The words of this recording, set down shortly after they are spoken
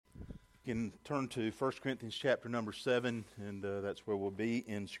You can turn to 1 Corinthians chapter number 7, and that's where we'll be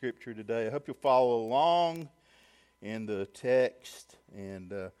in Scripture today. I hope you'll follow along in the text.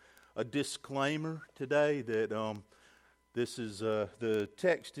 And a disclaimer today that this is the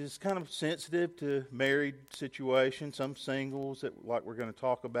text is kind of sensitive to married situations, some singles that like we're going to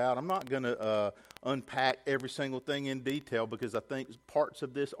talk about. I'm not going to unpack every single thing in detail because I think parts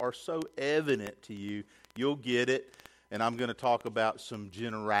of this are so evident to you, you'll get it. And I'm going to talk about some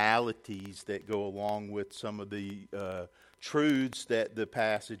generalities that go along with some of the truths that the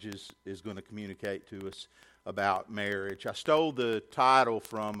passage is going to communicate to us about marriage. I stole the title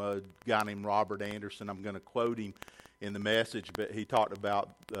from a guy named Robert Anderson. I'm going to quote him in the message, but he talked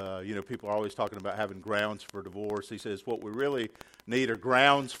about, people are always talking about having grounds for divorce. He says what we really need are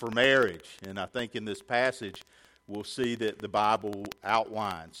grounds for marriage. And I think in this passage, we'll see that the Bible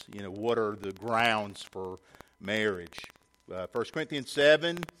outlines, what are the grounds for marriage. 1 Corinthians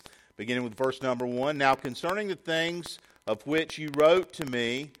 7, beginning with verse number 1. Now concerning the things of which you wrote to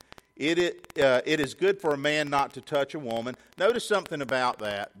me, it is good for a man not to touch a woman. Notice something about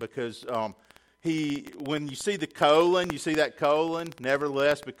that, because when you see the colon, you see that colon,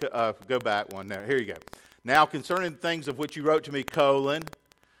 nevertheless, go back one there. Here you go. Now concerning the things of which you wrote to me, colon,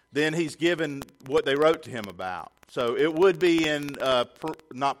 then he's given what they wrote to him about. So it would be in,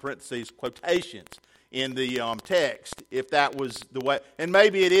 not parentheses, quotations in the text, if that was the way. And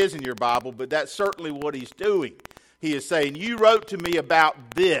maybe it is in your Bible, but that's certainly what he's doing. He is saying, you wrote to me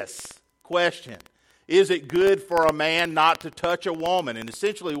about this question. Is it good for a man not to touch a woman? And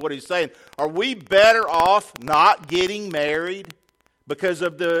essentially what he's saying, are we better off not getting married? Because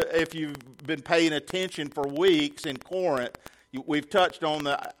of if you've been paying attention for weeks in Corinth, we've touched on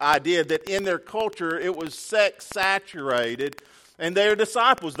the idea that in their culture it was sex saturated. And their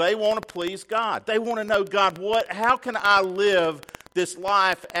disciples, they want to please God. They want to know, God, how can I live this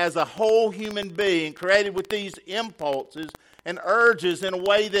life as a whole human being created with these impulses and urges in a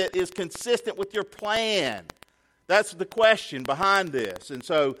way that is consistent with your plan? That's the question behind this. And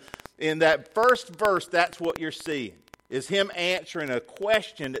so in that first verse, that's what you're seeing, is him answering a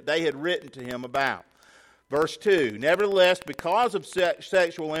question that they had written to him about. Verse 2, nevertheless, because of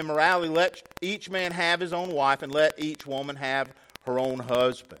sexual immorality, let each man have his own wife, and let each woman have her own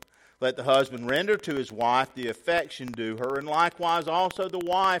husband. Let the husband render to his wife the affection due her, and likewise also the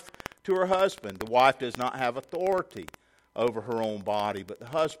wife to her husband. The wife does not have authority over her own body, but the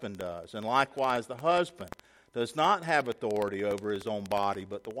husband does. And likewise the husband does not have authority over his own body,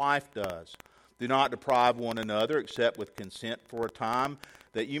 but the wife does. Do not deprive one another, except with consent for a time,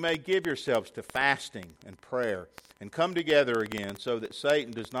 that you may give yourselves to fasting and prayer, and come together again, so that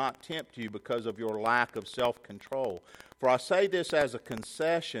Satan does not tempt you because of your lack of self-control. For I say this as a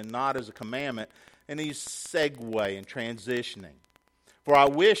concession, not as a commandment. And he's segue and transitioning. For I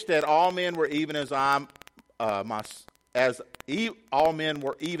wish that all men were even as I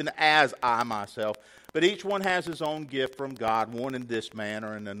myself. But each one has his own gift from God, one in this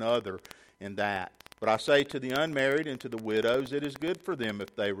manner and another in that. But I say to the unmarried and to the widows, it is good for them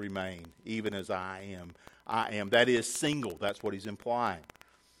if they remain, even as I am. That is single. That's what he's implying.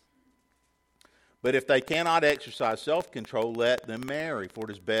 But if they cannot exercise self-control, let them marry, for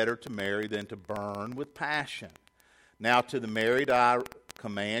it is better to marry than to burn with passion. Now to the married I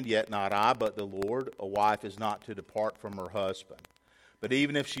command, yet not I, but the Lord, a wife is not to depart from her husband. But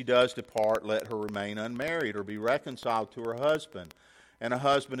even if she does depart, let her remain unmarried, or be reconciled to her husband. And a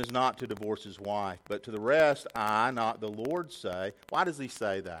husband is not to divorce his wife. But to the rest I, not the Lord, say. Why does he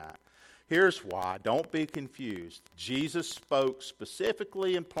say that? Here's why. Don't be confused. Jesus spoke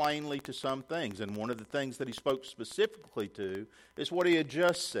specifically and plainly to some things. And one of the things that he spoke specifically to is what he had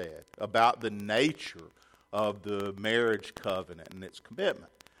just said about the nature of the marriage covenant and its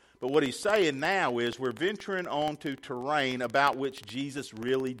commitment. But what he's saying now is we're venturing onto terrain about which Jesus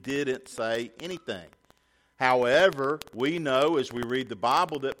really didn't say anything. However, we know as we read the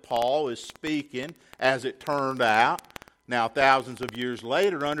Bible that Paul is speaking, as it turned out, now thousands of years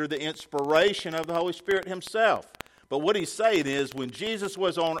later, under the inspiration of the Holy Spirit himself. But what he's saying is when Jesus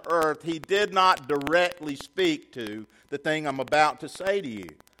was on earth, he did not directly speak to the thing I'm about to say to you.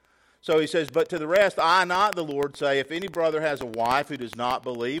 So he says, but to the rest, I, not the Lord, say, if any brother has a wife who does not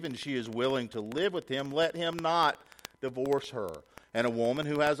believe and she is willing to live with him, let him not divorce her. And a woman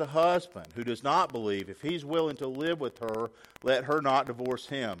who has a husband who does not believe, if he's willing to live with her, let her not divorce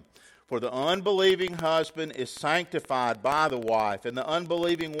him. For the unbelieving husband is sanctified by the wife, and the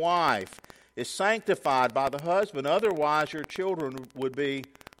unbelieving wife is sanctified by the husband. Otherwise your children would be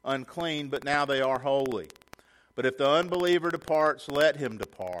unclean, but now they are holy. But if the unbeliever departs, let him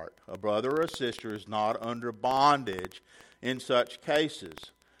depart. A brother or a sister is not under bondage in such cases.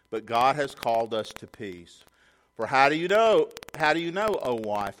 but God has called us to peace. For how do you know, O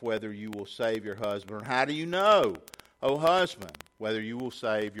wife, whether you will save your husband? Or how do you know, O husband, whether you will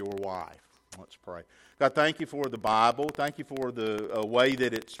save your wife? Let's pray. God, thank you for the Bible. Thank you for the way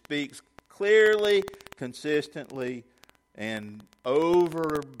that it speaks clearly, consistently, and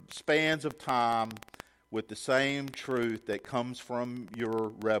over spans of time with the same truth that comes from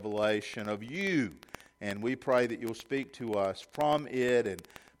your revelation of you. And we pray that you'll speak to us from it and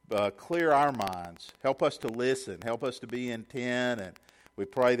clear our minds. Help us to listen. Help us to be intent. And we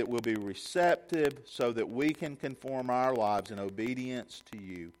pray that we'll be receptive so that we can conform our lives in obedience to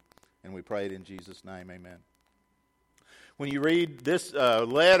you. And we pray it in Jesus' name. Amen. When you read this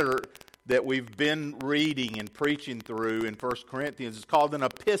letter that we've been reading and preaching through in 1 Corinthians, it's called an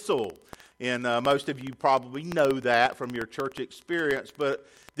epistle. And most of you probably know that from your church experience. But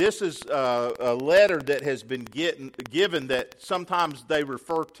this is a letter that has been given that sometimes they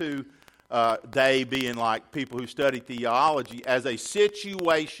refer to, they being like people who study theology, as a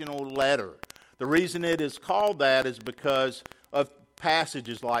situational letter. The reason it is called that is because of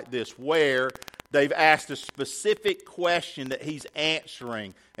passages like this where they've asked a specific question that he's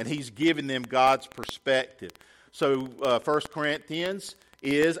answering, and he's giving them God's perspective. So 1 Corinthians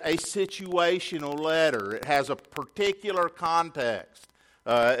is a situational letter. It has a particular context.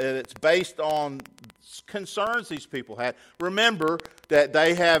 And it's based on concerns these people had. Remember that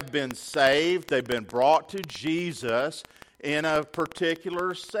they have been saved, they've been brought to Jesus in a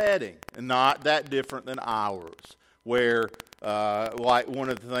particular setting, and not that different than ours, where like one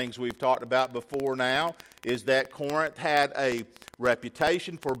of the things we've talked about before now is that Corinth had a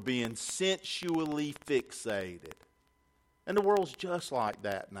reputation for being sensually fixated. And the world's just like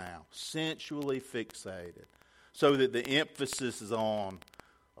that now, sensually fixated, so that the emphasis is on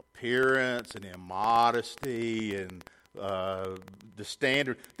appearance and immodesty and the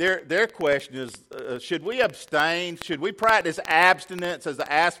standard. Their question is, should we abstain? Should we practice abstinence as an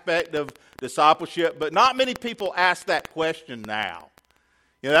aspect of discipleship? But not many people ask that question now.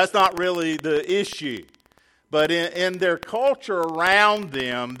 That's not really the issue. But in their culture around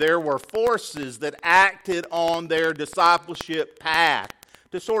them, there were forces that acted on their discipleship path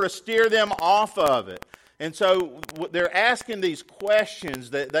to sort of steer them off of it. And so they're asking these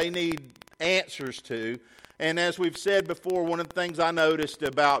questions that they need answers to. And as we've said before, one of the things I noticed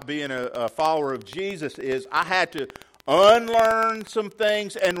about being a follower of Jesus is I had to unlearn some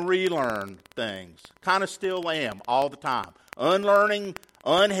things and relearn things. Kind of still am all the time. Unlearning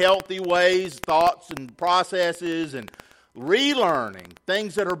unhealthy ways, thoughts and processes, and relearning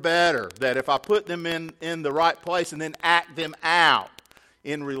things that are better, that if I put them in the right place and then act them out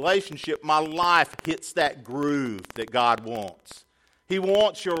in relationship, my life hits that groove that God wants. He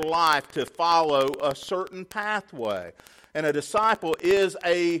wants your life to follow a certain pathway. And a disciple is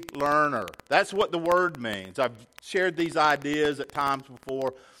a learner. That's what the word means. I've shared these ideas at times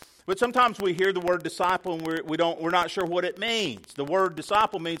before. But sometimes we hear the word disciple and we're not sure what it means. The word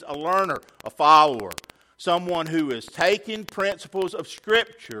disciple means a learner, a follower, someone who is taking principles of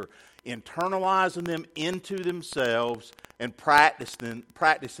Scripture, internalizing them into themselves, and practicing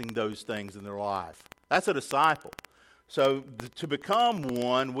those things in their life. That's a disciple. So to become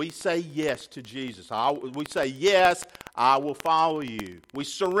one, we say yes to Jesus. We say, yes, I will follow you. We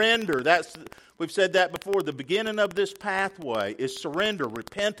surrender. We've said that before. The beginning of this pathway is surrender,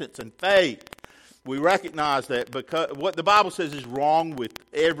 repentance, and faith. We recognize that because what the Bible says is wrong with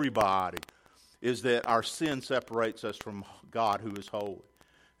everybody is that our sin separates us from God who is holy.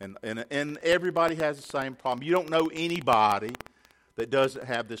 And everybody has the same problem. You don't know anybody that doesn't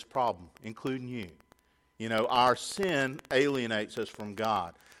have this problem, including you. Our sin alienates us from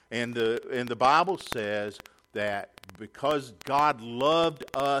God. And the Bible says that because God loved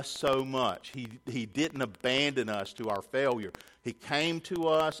us so much, He didn't abandon us to our failure. He came to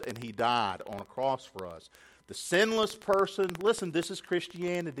us and He died on a cross for us. The sinless person, listen, this is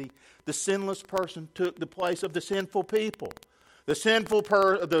Christianity. The sinless person took the place of the sinful people.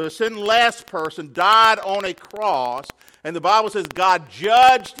 The sinless person died on a cross, and the Bible says God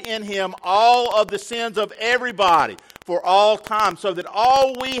judged in Him all of the sins of everybody for all time, so that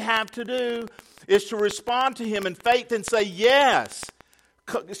all we have to do is to respond to Him in faith and say, yes,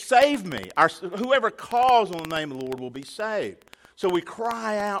 save me. Whoever calls on the name of the Lord will be saved. So we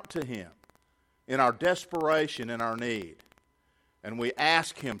cry out to Him in our desperation and our need, and we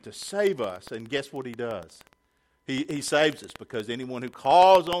ask Him to save us, and guess what He does? He saves us, because anyone who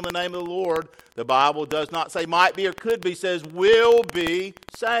calls on the name of the Lord, the Bible does not say might be or could be, says will be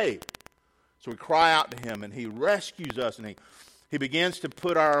saved. So we cry out to Him and He rescues us, and He begins to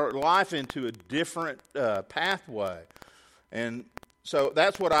put our life into a different pathway. And So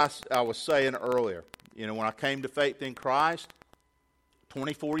that's what I was saying earlier. You know, when I came to faith in Christ,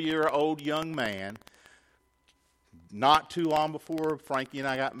 24-year-old young man, not too long before Frankie and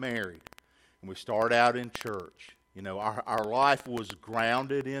I got married, and we started out in church. You know, our life was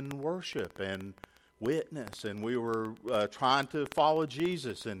grounded in worship and witness, and we were trying to follow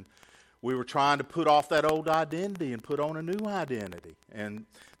Jesus, and we were trying to put off that old identity and put on a new identity, and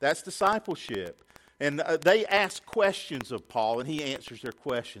that's discipleship. And they ask questions of Paul, and he answers their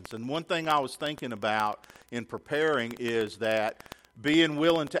questions. And one thing I was thinking about in preparing is that being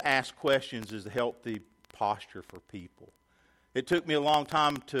willing to ask questions is a healthy posture for people. It took me a long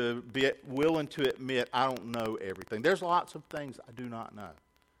time to be willing to admit I don't know everything. There's lots of things I do not know.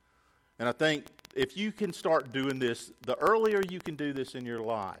 And I think if you can start doing this, the earlier you can do this in your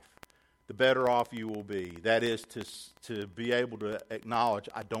life, the better off you will be. That is to be able to acknowledge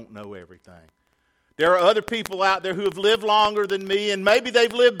I don't know everything. There are other people out there who have lived longer than me, and maybe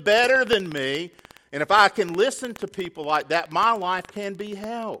they've lived better than me. And if I can listen to people like that, my life can be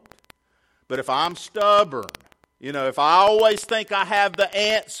helped. But if I'm stubborn, you know, if I always think I have the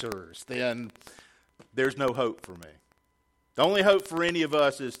answers, then there's no hope for me. The only hope for any of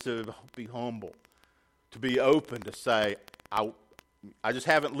us is to be humble, to be open, to say, I just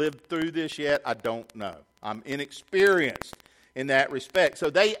haven't lived through this yet. I don't know. I'm inexperienced in that respect. So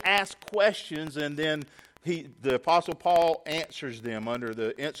they ask questions, and then the Apostle Paul answers them under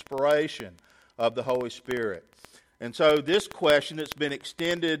the inspiration of the Holy Spirit. And so this question that's been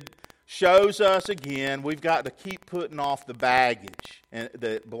extended shows us again we've got to keep putting off the baggage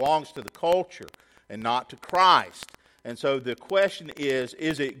that belongs to the culture and not to Christ. And so the question is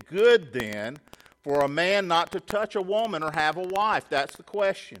it good then for a man not to touch a woman or have a wife? That's the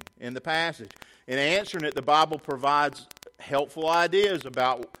question in the passage. In answering it, the Bible provides helpful ideas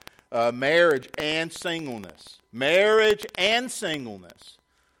about marriage and singleness. Marriage and singleness.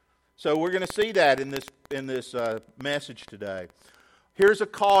 So we're going to see that in this message today. Here's a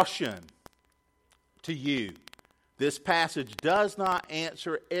caution to you. This passage does not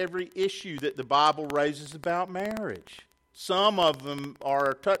answer every issue that the Bible raises about marriage. Some of them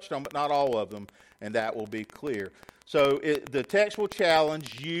are touched on, but not all of them, and that will be clear. So the text will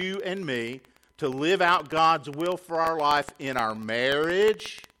challenge you and me to live out God's will for our life in our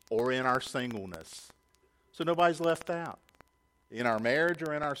marriage or in our singleness. So nobody's left out. In our marriage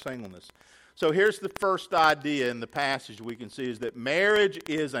or in our singleness. So here's the first idea in the passage we can see is that marriage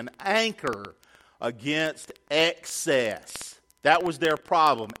is an anchor against excess. That was their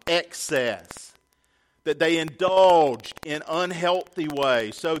problem, excess. That they indulged in unhealthy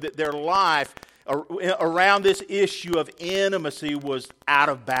ways so that their life around this issue of intimacy was out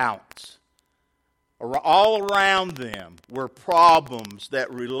of balance. All around them were problems that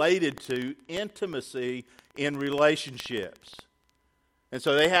related to intimacy in relationships. And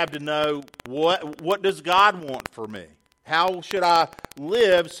so they have to know, what does God want for me? How should I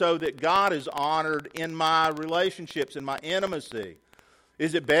live so that God is honored in my relationships, in my intimacy?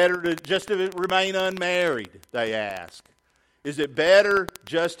 Is it better to remain unmarried, they ask? Is it better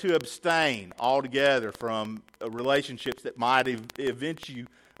just to abstain altogether from relationships that might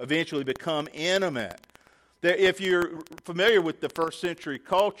eventually become intimate? If you're familiar with the first century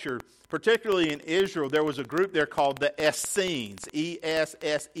culture, particularly in Israel, there was a group there called the Essenes,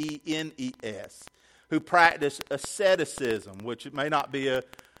 Essenes, who practiced asceticism, which may not be a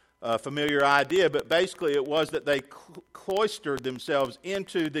familiar idea, but basically it was that they cloistered themselves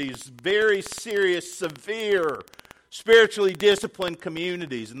into these very serious, severe, spiritually disciplined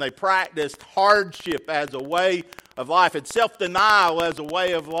communities, and they practiced hardship as a way of life and self-denial as a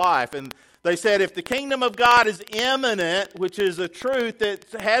way of life. And they said if the kingdom of God is imminent, which is a truth that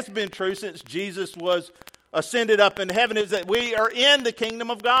has been true since Jesus was ascended up into heaven, is that we are in the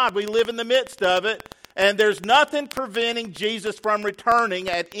kingdom of God. We live in the midst of it, and there's nothing preventing Jesus from returning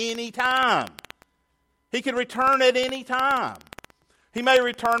at any time. He can return at any time. He may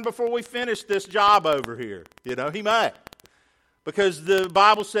return before we finish this job over here. You know, he may. Because the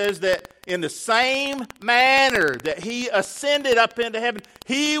Bible says that in the same manner that he ascended up into heaven,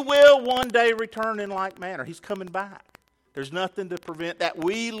 he will one day return in like manner. He's coming back. There's nothing to prevent that.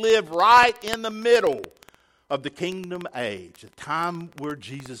 We live right in the middle of the kingdom age, a time where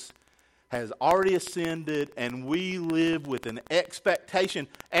Jesus has already ascended, and we live with an expectation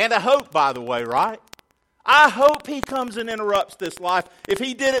and a hope, by the way, right? I hope he comes and interrupts this life. If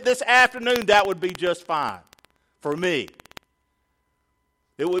he did it this afternoon, that would be just fine for me.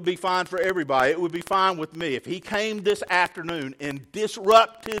 It would be fine for everybody. It would be fine with me. If he came this afternoon and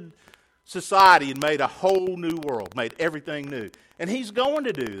disrupted society and made a whole new world, made everything new. And he's going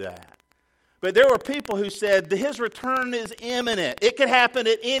to do that. But there were people who said his return is imminent. It could happen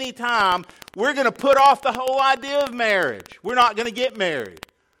at any time. We're going to put off the whole idea of marriage. We're not going to get married.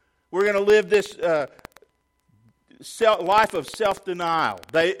 We're going to live this life of self-denial.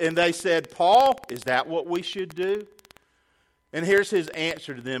 They said, Paul, is that what we should do? And here's his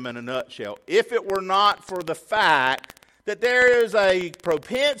answer to them in a nutshell. If it were not for the fact that there is a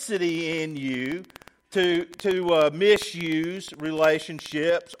propensity in you to misuse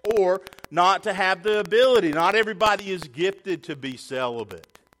relationships or not to have the ability. Not everybody is gifted to be celibate.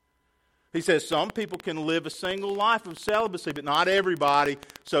 He says some people can live a single life of celibacy, but not everybody.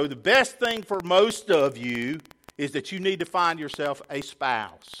 So the best thing for most of you is that you need to find yourself a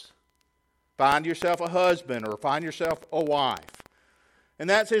spouse. Find yourself a husband or find yourself a wife. And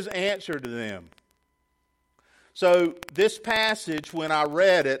that's his answer to them. So this passage, when I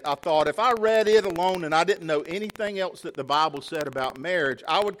read it, I thought if I read it alone and I didn't know anything else that the Bible said about marriage,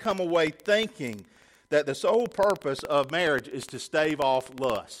 I would come away thinking that the sole purpose of marriage is to stave off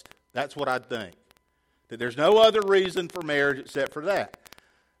lust. That's what I'd think. That there's no other reason for marriage except for that.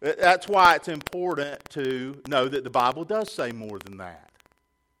 That's why it's important to know that the Bible does say more than that.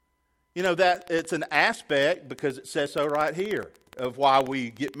 You know, that it's an aspect, because it says so right here, of why we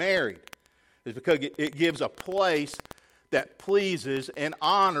get married. Is because it gives a place that pleases and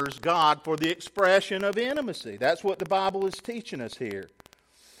honors God for the expression of intimacy. That's what the Bible is teaching us here.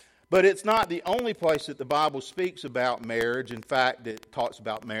 But it's not the only place that the Bible speaks about marriage. In fact, it talks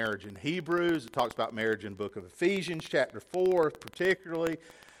about marriage in Hebrews. It talks about marriage in the book of Ephesians, chapter 4 particularly.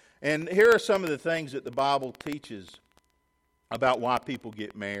 And here are some of the things that the Bible teaches about why people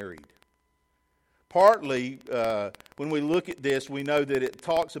get married. Partly, when we look at this, we know that it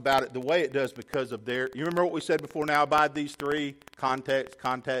talks about it the way it does because of you remember what we said before, now abide these three, context,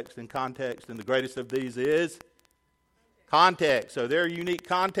 context, and context, and the greatest of these is context. So their unique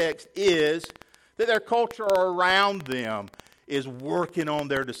context is that their culture around them is working on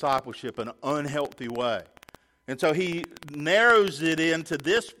their discipleship in an unhealthy way. And so he narrows it into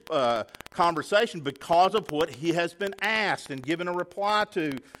this conversation because of what he has been asked and given a reply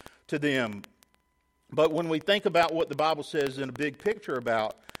to them. But when we think about what the Bible says in a big picture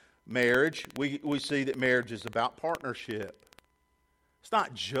about marriage, we see that marriage is about partnership. It's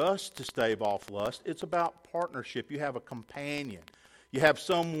not just to stave off lust. It's about partnership. You have a companion. You have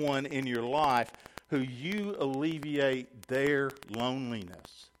someone in your life who you alleviate their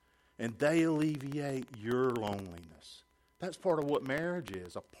loneliness, and they alleviate your loneliness. That's part of what marriage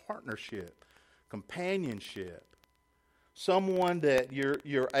is, a partnership, companionship. Someone that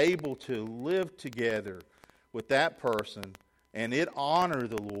you're able to live together with that person and it honor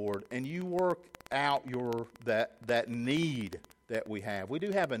the Lord, and you work out that need that we have. We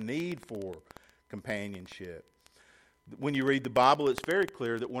do have a need for companionship. When you read the Bible, it's very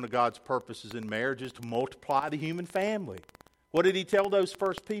clear that one of God's purposes in marriage is to multiply the human family. What did he tell those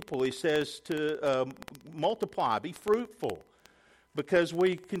first people? He says to multiply, be fruitful. Because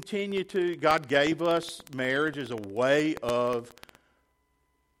we continue God gave us marriage as a way of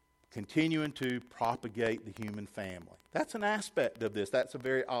continuing to propagate the human family. That's an aspect of this. That's a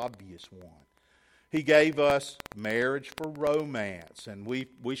very obvious one. He gave us marriage for romance, and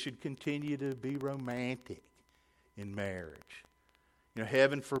we should continue to be romantic in marriage. You know,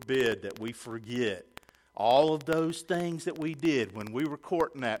 heaven forbid that we forget all of those things that we did when we were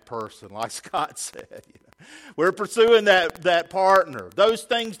courting that person, like Scott said. You know. We're pursuing that partner. Those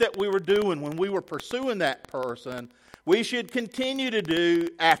things that we were doing when we were pursuing that person, we should continue to do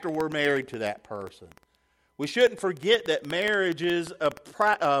after we're married to that person. We shouldn't forget that marriage is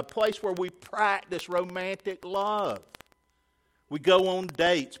a place where we practice romantic love. We go on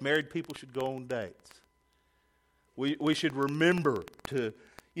dates. Married people should go on dates. We should remember to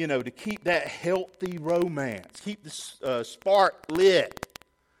keep that healthy romance, keep the spark lit.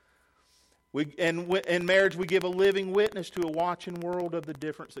 In marriage, we give a living witness to a watching world of the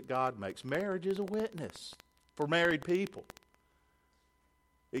difference that God makes. Marriage is a witness for married people.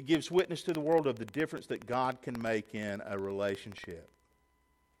 It gives witness to the world of the difference that God can make in a relationship.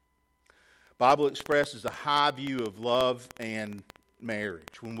 The Bible expresses a high view of love and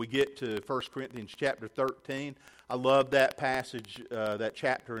marriage. When we get to 1 Corinthians chapter 13, I love that passage, that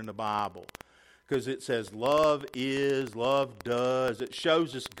chapter in the Bible. Because it says love is, love does. It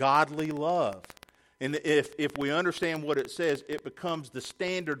shows us godly love. And if we understand what it says, it becomes the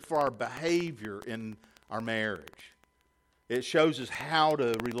standard for our behavior in our marriage. It shows us how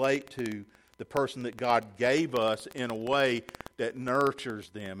to relate to the person that God gave us in a way that nurtures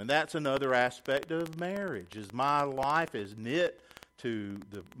them. And that's another aspect of marriage, is my life is knit to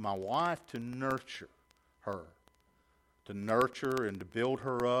my wife to nurture her. to nurture and to build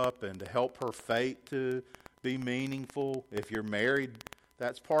her up and to help her faith to be meaningful. If you're married,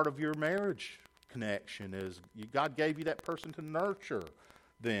 that's part of your marriage connection. God gave you that person to nurture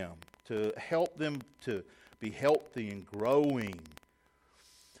them, to help them to be healthy and growing.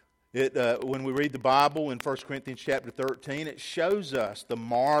 When we read the Bible in 1 Corinthians chapter 13, it shows us the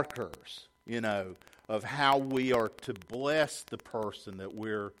markers, of how we are to bless the person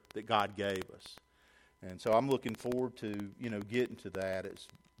that God gave us. And so I'm looking forward to, getting to that. It's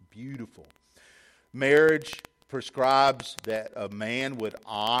beautiful. Marriage prescribes that a man would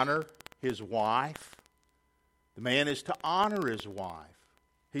honor his wife. The man is to honor his wife.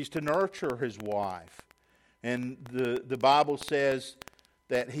 He's to nurture his wife. And the Bible says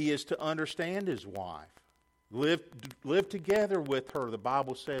that he is to understand his wife. Live together with her, the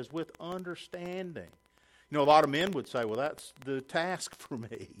Bible says, with understanding. A lot of men would say, well, that's the task for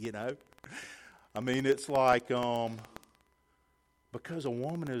me, I mean, it's like, because a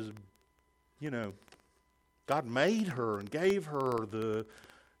woman is, God made her and gave her the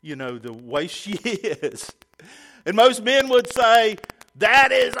way she is. And most men would say,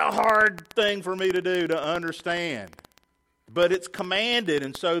 that is a hard thing for me to do, to understand. But it's commanded,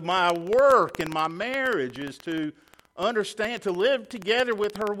 and so my work in my marriage is to understand, to live together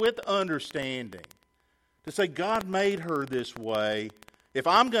with her with understanding. To say, God made her this way. If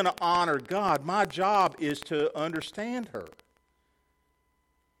I'm going to honor God, my job is to understand her.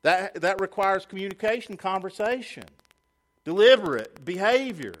 That requires communication, conversation, deliberate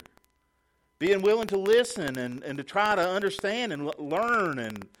behavior, being willing to listen and to try to understand and learn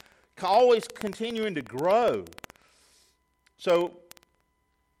and always continuing to grow. So,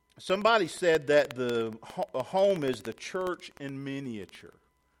 somebody said that the home is the church in miniature.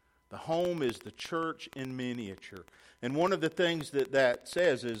 The home is the church in miniature. And one of the things that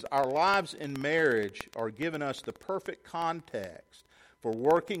says is our lives in marriage are giving us the perfect context for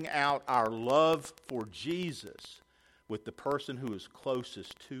working out our love for Jesus with the person who is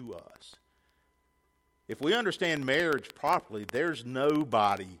closest to us. If we understand marriage properly, there's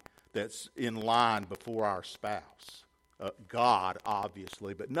nobody that's in line before our spouse. God,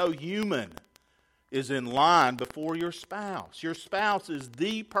 obviously, but no human is in line before your spouse. Your spouse is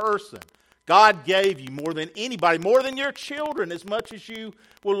the person God gave you more than anybody, more than your children. As much as you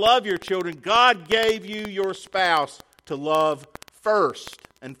will love your children, God gave you your spouse to love first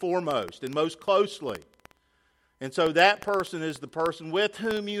and foremost and most closely. And so that person is the person with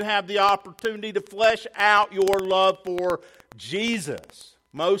whom you have the opportunity to flesh out your love for Jesus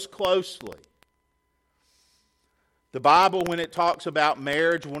most closely. The Bible, when it talks about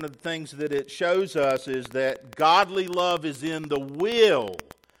marriage, one of the things that it shows us is that godly love is in the will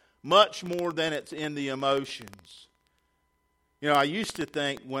much more than it's in the emotions. I used to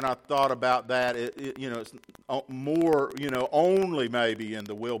think when I thought about that, it's more, only maybe in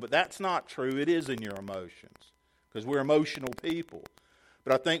the will, but that's not true. It is in your emotions because we're emotional people.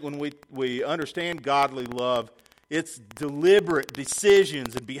 But I think when we understand godly love, it's deliberate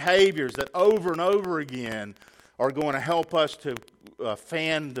decisions and behaviors that over and over again are going to help us to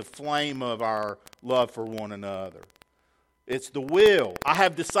fan the flame of our love for one another. It's the will. I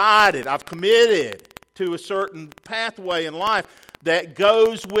have decided, I've committed to a certain pathway in life that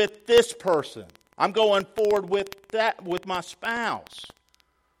goes with this person. I'm going forward with that, with my spouse.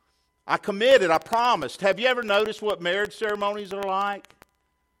 I committed, I promised. Have you ever noticed what marriage ceremonies are like?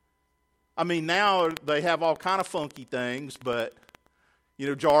 I mean, now they have all kind of funky things, but,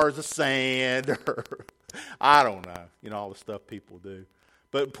 jars of sand or I don't know, all the stuff people do.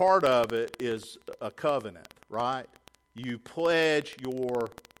 But part of it is a covenant, right? You pledge your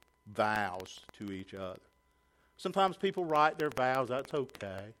vows to each other. Sometimes people write their vows, that's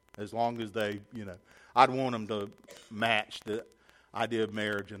okay, as long as they, I'd want them to match the idea of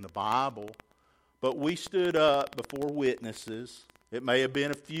marriage in the Bible. But we stood up before witnesses. It may have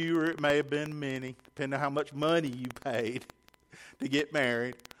been a few or it may have been many, depending on how much money you paid to get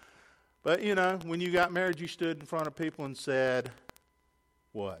married. But, when you got married, you stood in front of people and said,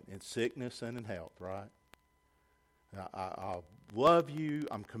 what? In sickness and in health, right? I love you.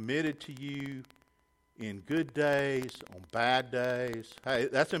 I'm committed to you in good days, on bad days. Hey,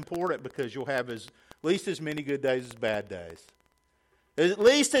 that's important because you'll have at least as many good days as bad days. At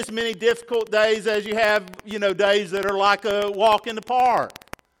least as many difficult days as you have, days that are like a walk in the park.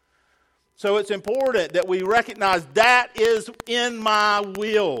 So it's important that we recognize that is in my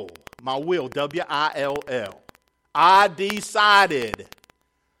will. My will, W-I-L-L. I decided,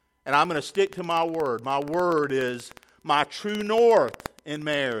 and I'm going to stick to my word. My word is my true north in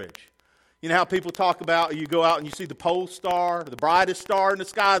marriage. You know how people talk about, you go out and you see the pole star, the brightest star in the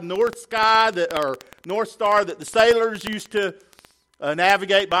sky, the north star that the sailors used to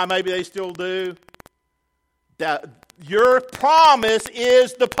navigate by, maybe they still do. Your promise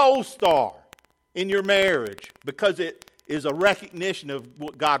is the pole star in your marriage because it is a recognition of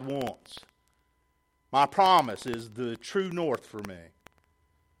what God wants. My promise is the true north for me.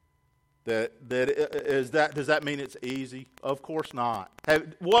 Does that mean it's easy? Of course not.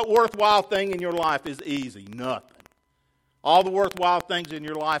 What worthwhile thing in your life is easy? Nothing. All the worthwhile things in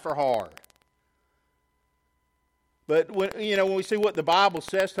your life are hard. But when we see what the Bible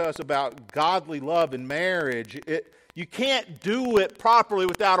says to us about godly love in marriage, you can't do it properly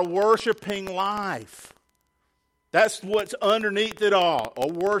without a worshiping life. That's what's underneath it all, a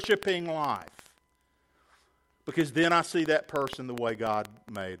worshiping life. Because then I see that person the way God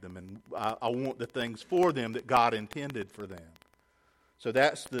made them, and I want the things for them that God intended for them. So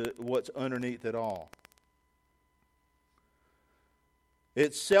that's what's underneath it all.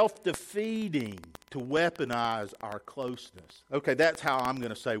 It's self-defeating to weaponize our closeness. Okay, that's how I'm going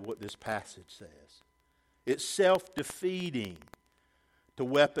to say what this passage says. It's self-defeating to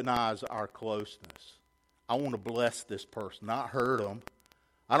weaponize our closeness. I want to bless this person, not hurt them.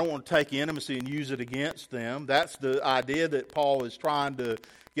 I don't want to take intimacy and use it against them. That's the idea that Paul is trying to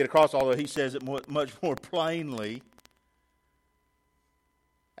get across, although he says it much more plainly.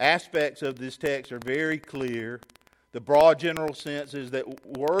 Aspects of this text are very clear. The broad general sense is that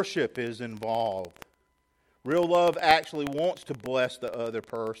worship is involved. Real love actually wants to bless the other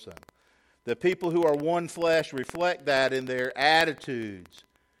person. The people who are one flesh reflect that in their attitudes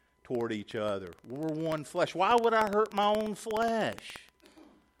toward each other. We're one flesh. Why would I hurt my own flesh?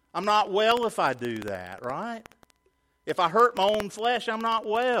 I'm not well if I do that, right? If I hurt my own flesh, I'm not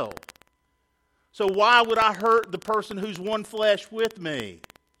well. So why would I hurt the person who's one flesh with me?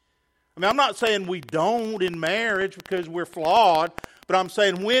 I mean, I'm not saying we don't in marriage because we're flawed, but I'm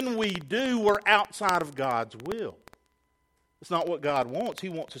saying when we do, we're outside of God's will. It's not what God wants. He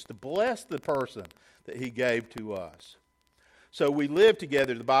wants us to bless the person that He gave to us. So we live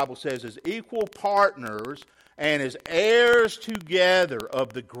together, the Bible says, as equal partners and as heirs together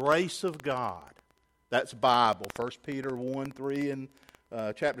of the grace of God. That's Bible. 1 Peter 1:3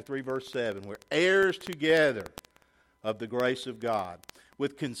 and chapter 3, verse 7. We're heirs together of the grace of God.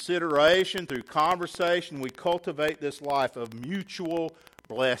 With consideration, through conversation, we cultivate this life of mutual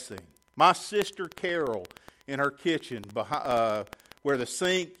blessing. My sister Carol, in her kitchen, where the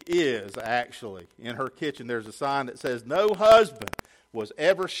sink is, actually, in her kitchen, there's a sign that says, "No husband was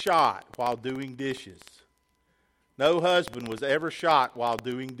ever shot while doing dishes." No husband was ever shot while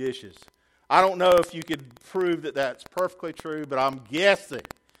doing dishes. I don't know if you could prove that that's perfectly true, but I'm guessing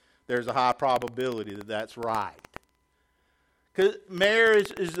there's a high probability that that's right. Because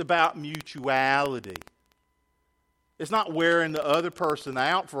marriage is about mutuality. It's not wearing the other person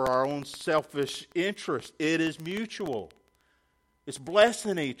out for our own selfish interest. It is mutual. It's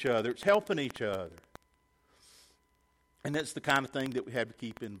blessing each other. It's helping each other. And that's the kind of thing that we have to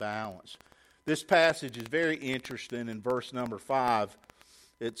keep in balance. This passage is very interesting. In verse number 5,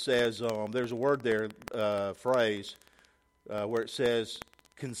 it says, there's a word there, phrase, where it says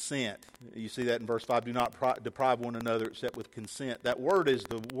consent. You see that in verse 5, do not deprive one another except with consent. That word is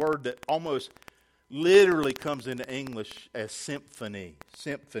the word that almost literally comes into English as symphony.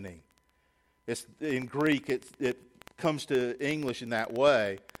 Symphony. It's in Greek, it comes to English in that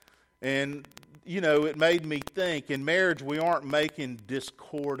way. And it made me think, in marriage, we aren't making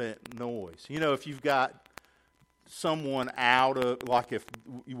discordant noise. If you've got someone out of, like if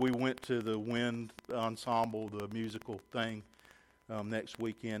we went to the wind ensemble, the musical thing next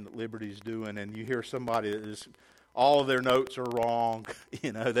weekend that Liberty's doing, and you hear somebody that is, all of their notes are wrong,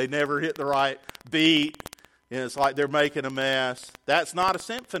 they never hit the right beat, and it's like they're making a mess. That's not a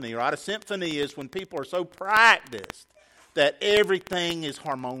symphony, right? A symphony is when people are so practiced that everything is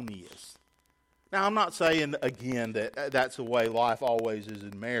harmonious. Now, I'm not saying, again, that that's the way life always is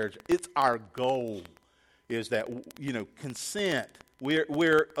in marriage. It's our goal is that, consent.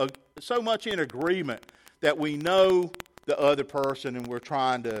 We're so much in agreement that we know the other person and we're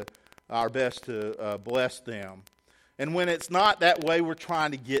trying our best to bless them. And when it's not that way, we're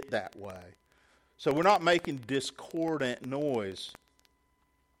trying to get that way. So we're not making discordant noise.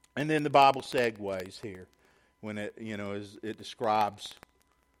 And then the Bible segues here when it, as it describes,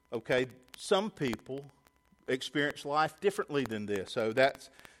 okay, some people experience life differently than this. So that's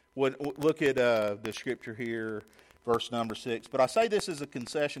look at the scripture here, verse number 6. But I say this as a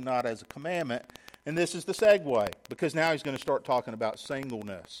concession, not as a commandment. And this is the segue, because now he's going to start talking about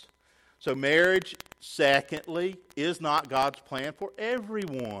singleness. So marriage, secondly, is not God's plan for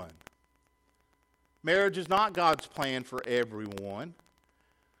everyone. Marriage is not God's plan for everyone.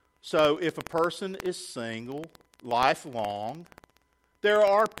 So if a person is single, lifelong, there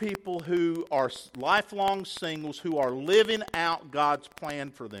are people who are lifelong singles who are living out God's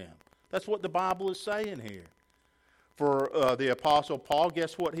plan for them. That's what the Bible is saying here. For the Apostle Paul,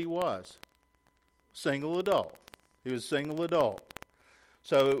 guess what he was? Single adult. He was a single adult.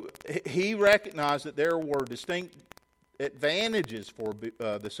 So he recognized that there were distinct advantages for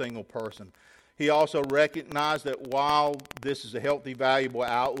the single person. He also recognized that while this is a healthy, valuable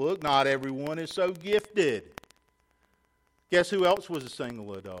outlook, not everyone is so gifted. Guess who else was a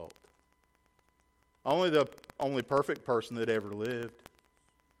single adult? The only perfect person that ever lived.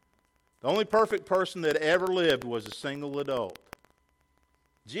 The only perfect person that ever lived was a single adult.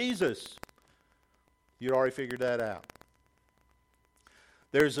 Jesus. You'd already figured that out.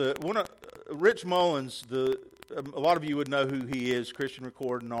 There's Rich Mullins, a lot of you would know who he is, Christian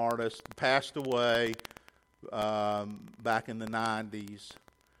recording artist, passed away back in the 90s.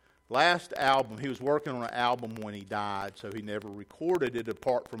 Last album, he was working on an album when he died, so he never recorded it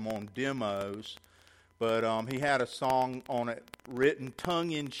apart from on demos. But he had a song on it written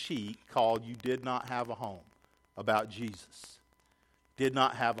tongue-in-cheek called You Did Not Have a Home, about Jesus. Did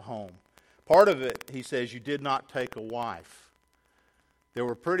not have a home. Part of it, he says, you did not take a wife. There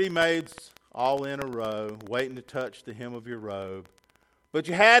were pretty maids all in a row, waiting to touch the hem of your robe. But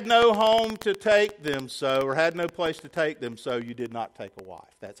you had no home to take them so, or had no place to take them so, you did not take a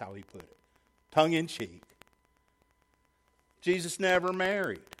wife. That's how he put it. Tongue-in-cheek. Jesus never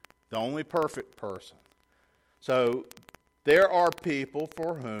married. The only perfect person. So, there are people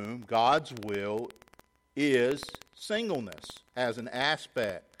for whom God's will is singleness as an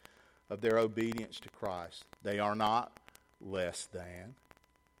aspect of their obedience to Christ. They are not less than.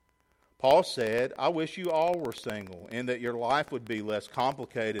 Paul said, I wish you all were single, and that your life would be less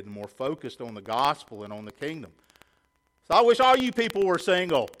complicated and more focused on the gospel and on the kingdom. So I wish all you people were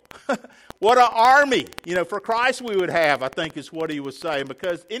single. What an army, for Christ we would have, I think is what he was saying.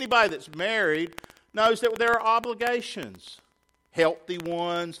 Because anybody that's married knows that there are obligations. Healthy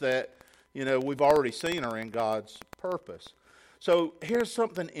ones that, we've already seen are in God's purpose. So here's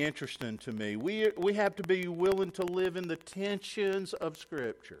something interesting to me. We have to be willing to live in the tensions of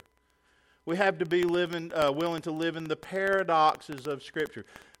Scripture. We have to be willing to live in the paradoxes of Scripture.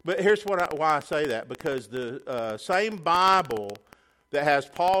 But here's why I say that. Because the same Bible that has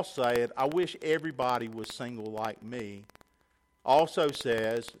Paul saying, I wish everybody was single like me, also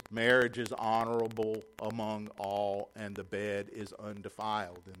says marriage is honorable among all and the bed is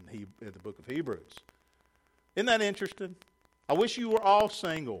undefiled in the book of Hebrews. Isn't that interesting? I wish you were all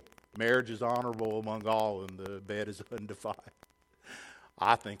single. Marriage is honorable among all and the bed is undefiled.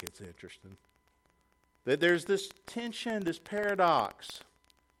 I think it's interesting that there's this tension, this paradox,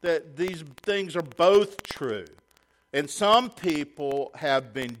 that these things are both true. And some people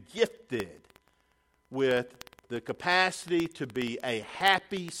have been gifted with the capacity to be a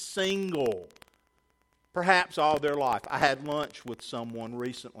happy single, perhaps all their life. I had lunch with someone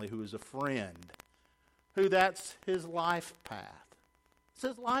recently who is a friend, who that's his life path. It's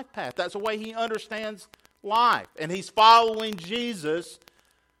his life path. That's the way he understands life. And he's following Jesus.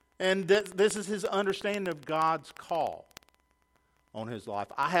 And this is his understanding of God's call on his life.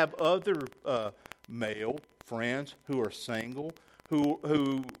 I have other male friends who are single,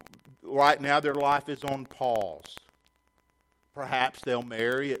 who right now their life is on pause. Perhaps they'll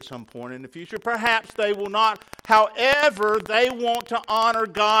marry at some point in the future. Perhaps they will not. However, they want to honor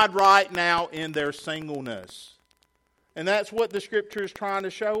God right now in their singleness. And that's what the Scripture is trying to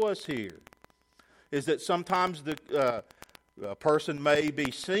show us here. Is that sometimes a person may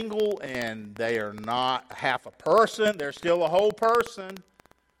be single and they are not half a person. They're still a whole person.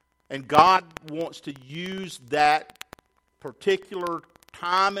 And God wants to use that particular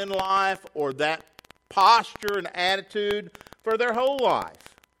time in life or that posture and attitude for their whole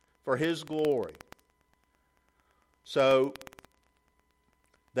life, for His glory. So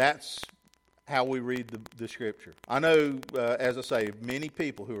that's how we read the Scripture. I know, as I say, many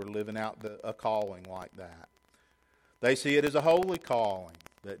people who are living out a calling like that. They see it as a holy calling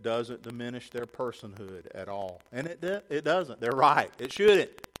that doesn't diminish their personhood at all. And it doesn't. They're right. It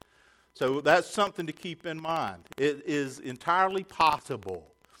shouldn't. So that's something to keep in mind. It is entirely possible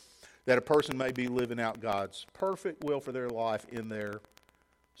that a person may be living out God's perfect will for their life in their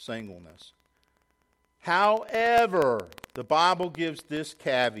singleness. However, the Bible gives this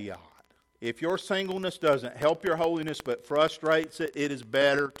caveat. If your singleness doesn't help your holiness but frustrates it, it is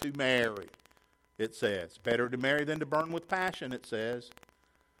better to marry. It says, better to marry than to burn with passion, it says.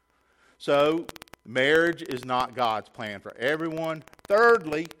 So, marriage is not God's plan for everyone.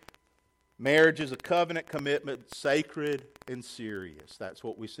 Thirdly, Marriage is a covenant commitment, sacred and serious. That's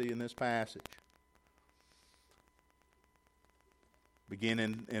what we see in this passage.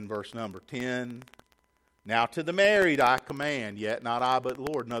 Beginning in verse number 10. Now to the married I command, yet not I but the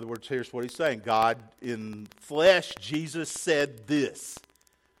Lord. In other words, here's what he's saying. God in flesh, Jesus said this.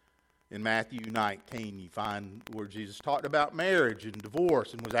 In Matthew 19, you find where Jesus talked about marriage and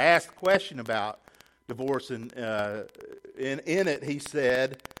divorce and was asked a question about divorce. And in it, he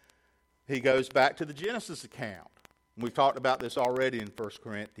said, he goes back to the Genesis account. And we've talked about this already in 1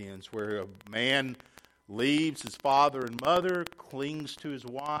 Corinthians, where a man leaves his father and mother, clings to his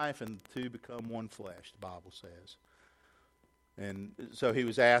wife, and the two become one flesh, the Bible says. And so he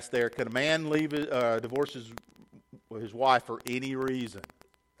was asked there, can a man divorce his wife for any reason?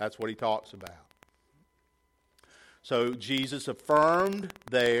 That's what he talks about. So Jesus affirmed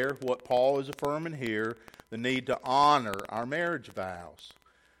there what Paul is affirming here, the need to honor our marriage vows.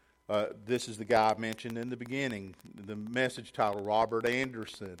 This is the guy I mentioned in the beginning. The message title, Robert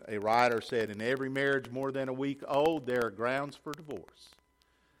Anderson, a writer, said, in every marriage more than a week old, there are grounds for divorce.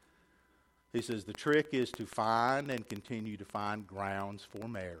 He says the trick is to find and continue to find grounds for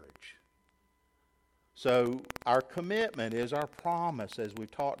marriage. So our commitment is our promise, as we've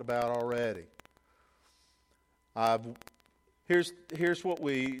talked about already. Here's what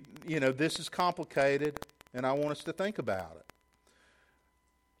this is complicated, and I want us to think about it.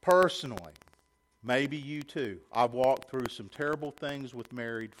 Personally, maybe you too, I've walked through some terrible things with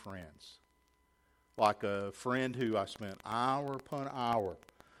married friends. Like a friend who I spent hour upon hour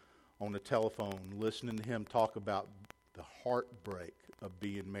on the telephone listening to him talk about the heartbreak of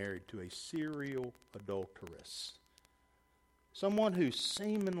being married to a serial adulteress. Someone who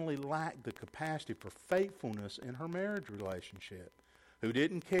seemingly lacked the capacity for faithfulness in her marriage relationship, who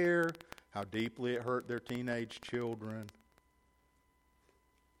didn't care how deeply it hurt their teenage children.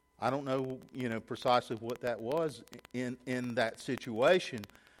 I don't know, precisely what that was in that situation,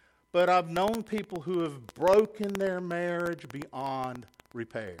 but I've known people who have broken their marriage beyond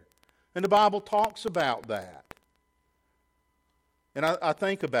repair. And the Bible talks about that. And I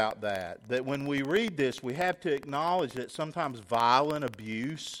think about that when we read this, we have to acknowledge that sometimes violent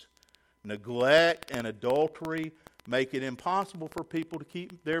abuse, neglect, and adultery make it impossible for people to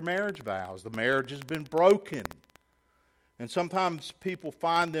keep their marriage vows. The marriage has been broken. And sometimes people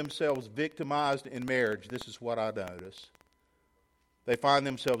find themselves victimized in marriage. This is what I notice. They find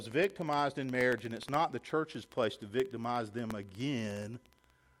themselves victimized in marriage, and it's not the church's place to victimize them again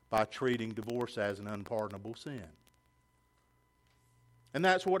by treating divorce as an unpardonable sin. And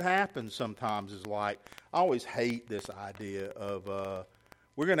that's what happens sometimes is like, I always hate this idea of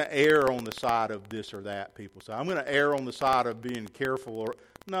we're going to err on the side of this or that, people say. I'm going to err on the side of being careful.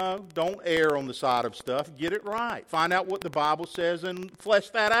 No, don't err on the side of stuff. Get it right. Find out what the Bible says and flesh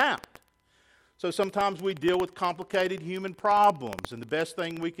that out. So sometimes we deal with complicated human problems, and the best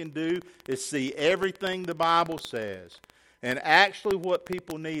thing we can do is see everything the Bible says. And actually what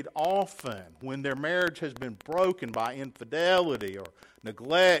people need often when their marriage has been broken by infidelity or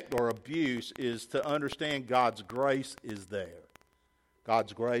neglect or abuse is to understand God's grace is there.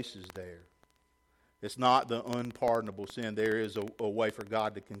 God's grace is there. It's not the unpardonable sin. There is a way for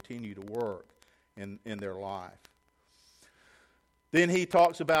God to continue to work in their life. Then he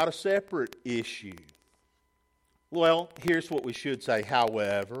talks about a separate issue. Well, here's what we should say.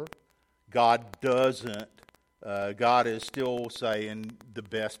 However, God is still saying the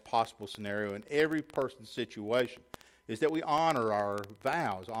best possible scenario in every person's situation is that we honor our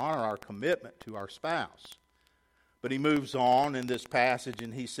vows, honor our commitment to our spouse. But he moves on in this passage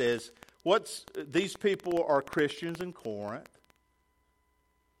and he says, these people are Christians in Corinth.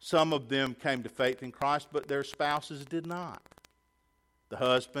 Some of them came to faith in Christ, but their spouses did not. The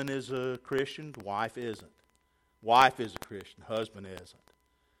husband is a Christian, the wife isn't. Wife is a Christian, husband isn't.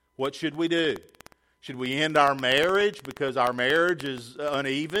 What should we do? Should we end our marriage because our marriage is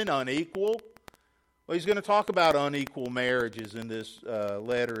uneven, unequal? Well, he's going to talk about unequal marriages in this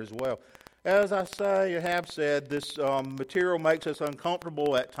letter as well. As I have said, this material makes us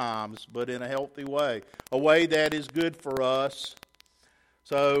uncomfortable at times, but in a healthy way. A way that is good for us.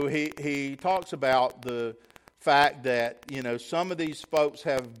 So he talks about the fact that, some of these folks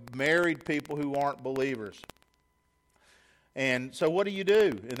have married people who aren't believers. And so what do you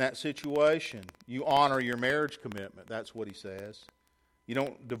do in that situation? You honor your marriage commitment. That's what he says. You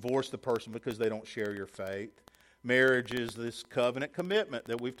don't divorce the person because they don't share your faith. Marriage is this covenant commitment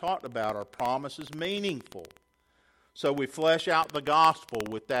that we've talked about. Our promise is meaningful. So we flesh out the gospel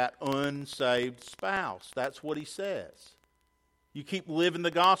with that unsaved spouse. That's what he says. You keep living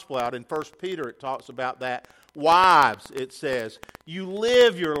the gospel out. In 1 Peter, it talks about that. Wives, it says, you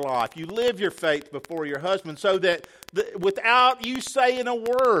live your life, you live your faith before your husband so that without you saying a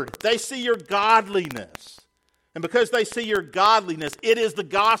word, they see your godliness. And because they see your godliness, it is the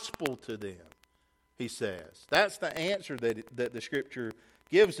gospel to them, he says. That's the answer that the Scripture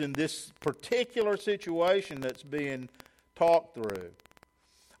gives in this particular situation that's being talked through.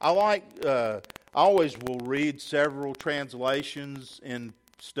 I always will read several translations in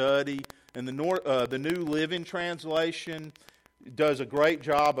study, and the New Living Translation does a great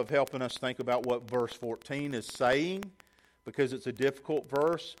job of helping us think about what verse 14 is saying, because it's a difficult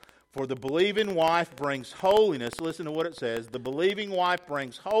verse. For the believing wife brings holiness. Listen to what it says. The believing wife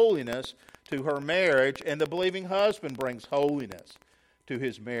brings holiness to her marriage, and the believing husband brings holiness to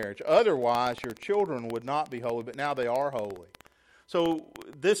his marriage. Otherwise, your children would not be holy, but now they are holy. So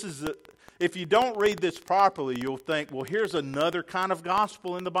this is, if you don't read this properly, you'll think, well, here's another kind of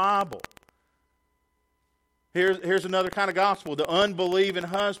gospel in the Bible. Here's another kind of gospel. The unbelieving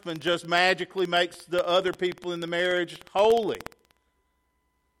husband just magically makes the other people in the marriage holy.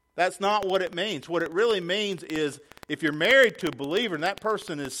 That's not what it means. What it really means is if you're married to a believer and that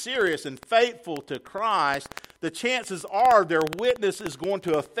person is serious and faithful to Christ, the chances are their witness is going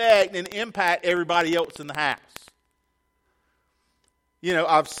to affect and impact everybody else in the house. You know,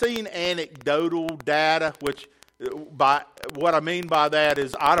 I've seen anecdotal data, which by what I mean by that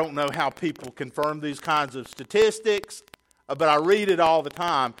is I don't know how people confirm these kinds of statistics, but I read it all the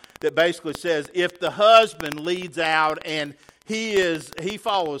time that basically says if the husband leads out and he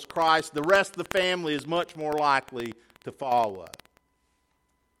follows Christ, the rest of the family is much more likely to follow.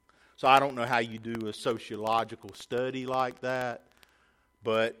 So I don't know how you do a sociological study like that,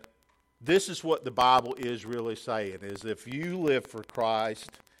 but this is what the Bible is really saying, is if you live for Christ,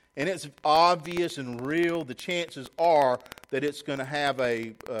 and it's obvious and real, the chances are that it's going to have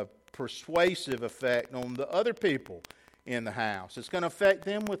a persuasive effect on the other people in the house. It's going to affect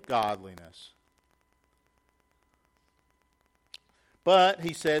them with godliness. But,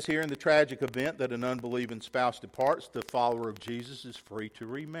 he says here, in the tragic event that an unbelieving spouse departs, the follower of Jesus is free to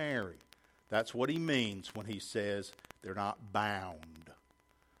remarry. That's what he means when he says they're not bound.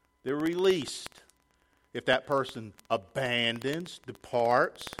 They're released. If that person abandons,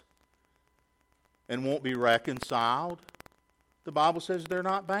 departs, and won't be reconciled, the Bible says they're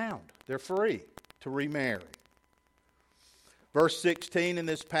not bound. They're free to remarry. Verse 16 in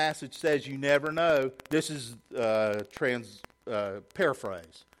this passage says, you never know. This is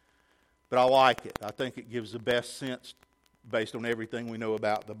paraphrase, but I like it. I think it gives the best sense based on everything we know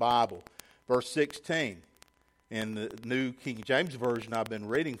about the Bible. Verse 16, in the New King James Version I've been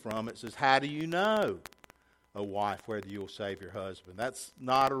reading from, it says, how do you know, O wife, whether you'll save your husband? That's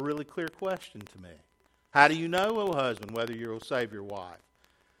not a really clear question to me. How do you know, O husband, whether you'll save your wife?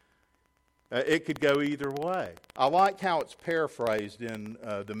 It could go either way. I like how it's paraphrased in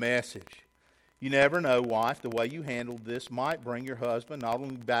the Message. You never know, wife, the way you handled this might bring your husband not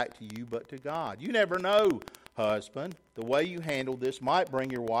only back to you, but to God. You never know, husband, the way you handled this might bring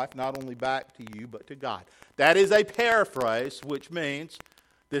your wife not only back to you, but to God. That is a paraphrase, which means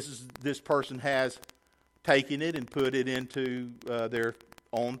this person has taken it and put it into their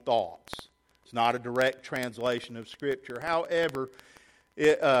own thoughts. It's not a direct translation of Scripture. However,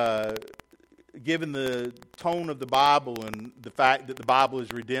 given the tone of the Bible and the fact that the Bible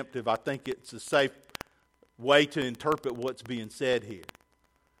is redemptive, I think it's a safe way to interpret what's being said here.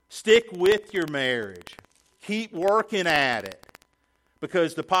 Stick with your marriage. Keep working at it.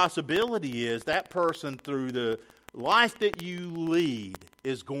 Because the possibility is that person, through the life that you lead,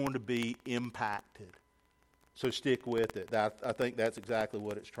 is going to be impacted. So stick with it. I think that's exactly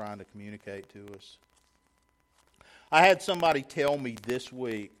what it's trying to communicate to us. I had somebody tell me this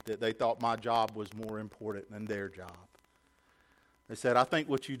week that they thought my job was more important than their job. They said, I think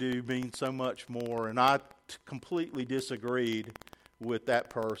what you do means so much more. And I completely disagreed with that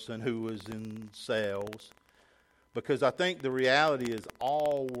person who was in sales. Because I think the reality is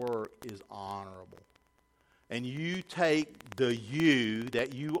all work is honorable. And you take the you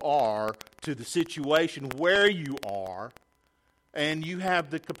that you are to the situation where you are, and you have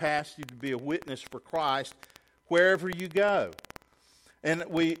the capacity to be a witness for Christ wherever you go. And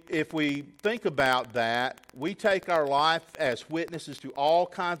if we think about that, we take our life as witnesses to all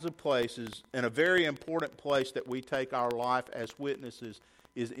kinds of places, and a very important place that we take our life as witnesses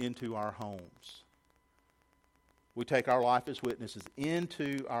is into our homes. We take our life as witnesses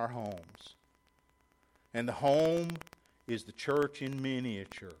into our homes. And the home is the church in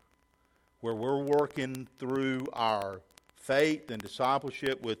miniature, where we're working through our faith and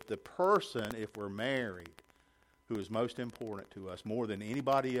discipleship with the person, if we're married, who is most important to us, more than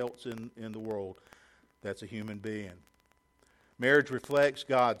anybody else in the world that's a human being. Marriage reflects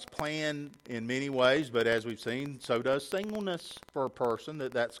God's plan in many ways, but as we've seen, so does singleness for a person.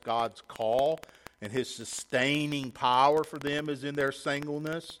 That's God's call, and His sustaining power for them is in their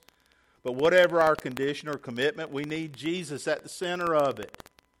singleness. But whatever our condition or commitment, we need Jesus at the center of it.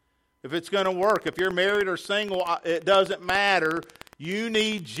 If it's going to work, if you're married or single, it doesn't matter. You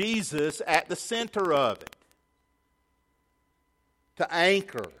need Jesus at the center of it. To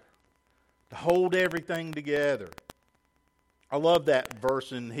anchor, to hold everything together. I love that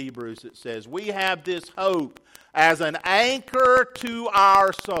verse in Hebrews that says, we have this hope as an anchor to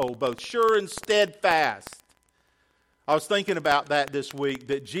our soul, both sure and steadfast. I was thinking about that this week,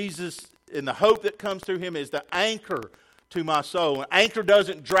 that Jesus, and the hope that comes through Him, is the anchor to my soul. An anchor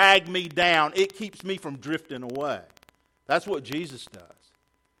doesn't drag me down. It keeps me from drifting away. That's what Jesus does.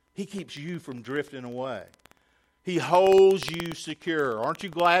 He keeps you from drifting away. He holds you secure. Aren't you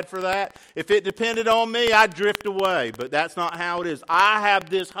glad for that? If it depended on me, I'd drift away. But that's not how it is. I have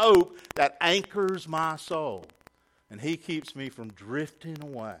this hope that anchors my soul. And He keeps me from drifting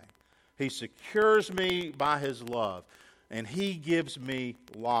away. He secures me by His love. And He gives me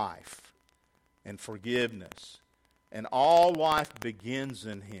life and forgiveness. And all life begins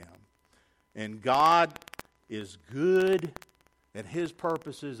in Him. And God is good, and His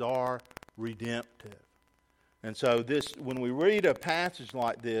purposes are redemptive. And so when we read a passage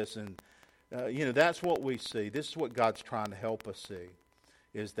like this, and that's what we see. This is what God's trying to help us see,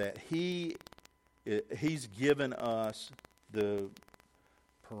 is that He's given us the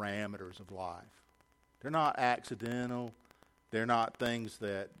parameters of life. They're not accidental. They're not things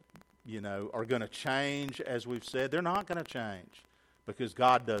that, are going to change, as we've said. They're not going to change because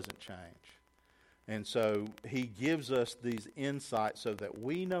God doesn't change. And so He gives us these insights so that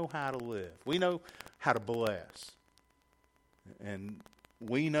we know how to live. We know how to bless. And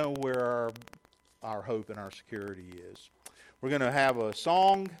we know where our hope and our security is. We're going to have a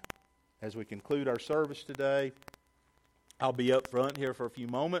song as we conclude our service today. I'll be up front here for a few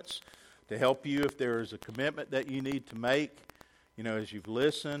moments to help you if there is a commitment that you need to make, as you've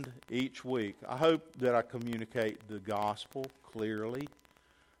listened each week. I hope that I communicate the gospel clearly.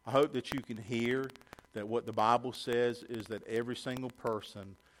 I hope that you can hear that what the Bible says is that every single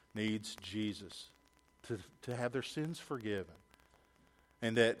person needs Jesus to have their sins forgiven.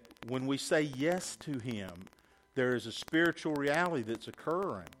 And that when we say yes to Him, there is a spiritual reality that's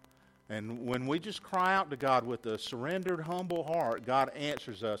occurring. And when we just cry out to God with a surrendered, humble heart, God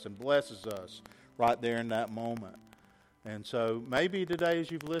answers us and blesses us right there in that moment. And so maybe today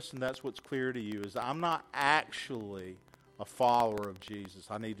as you've listened, that's what's clear to you, is I'm not actually a follower of Jesus.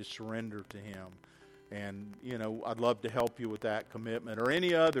 I need to surrender to Him. And, I'd love to help you with that commitment or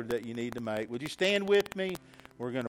any other that you need to make. Would you stand with me? We're going to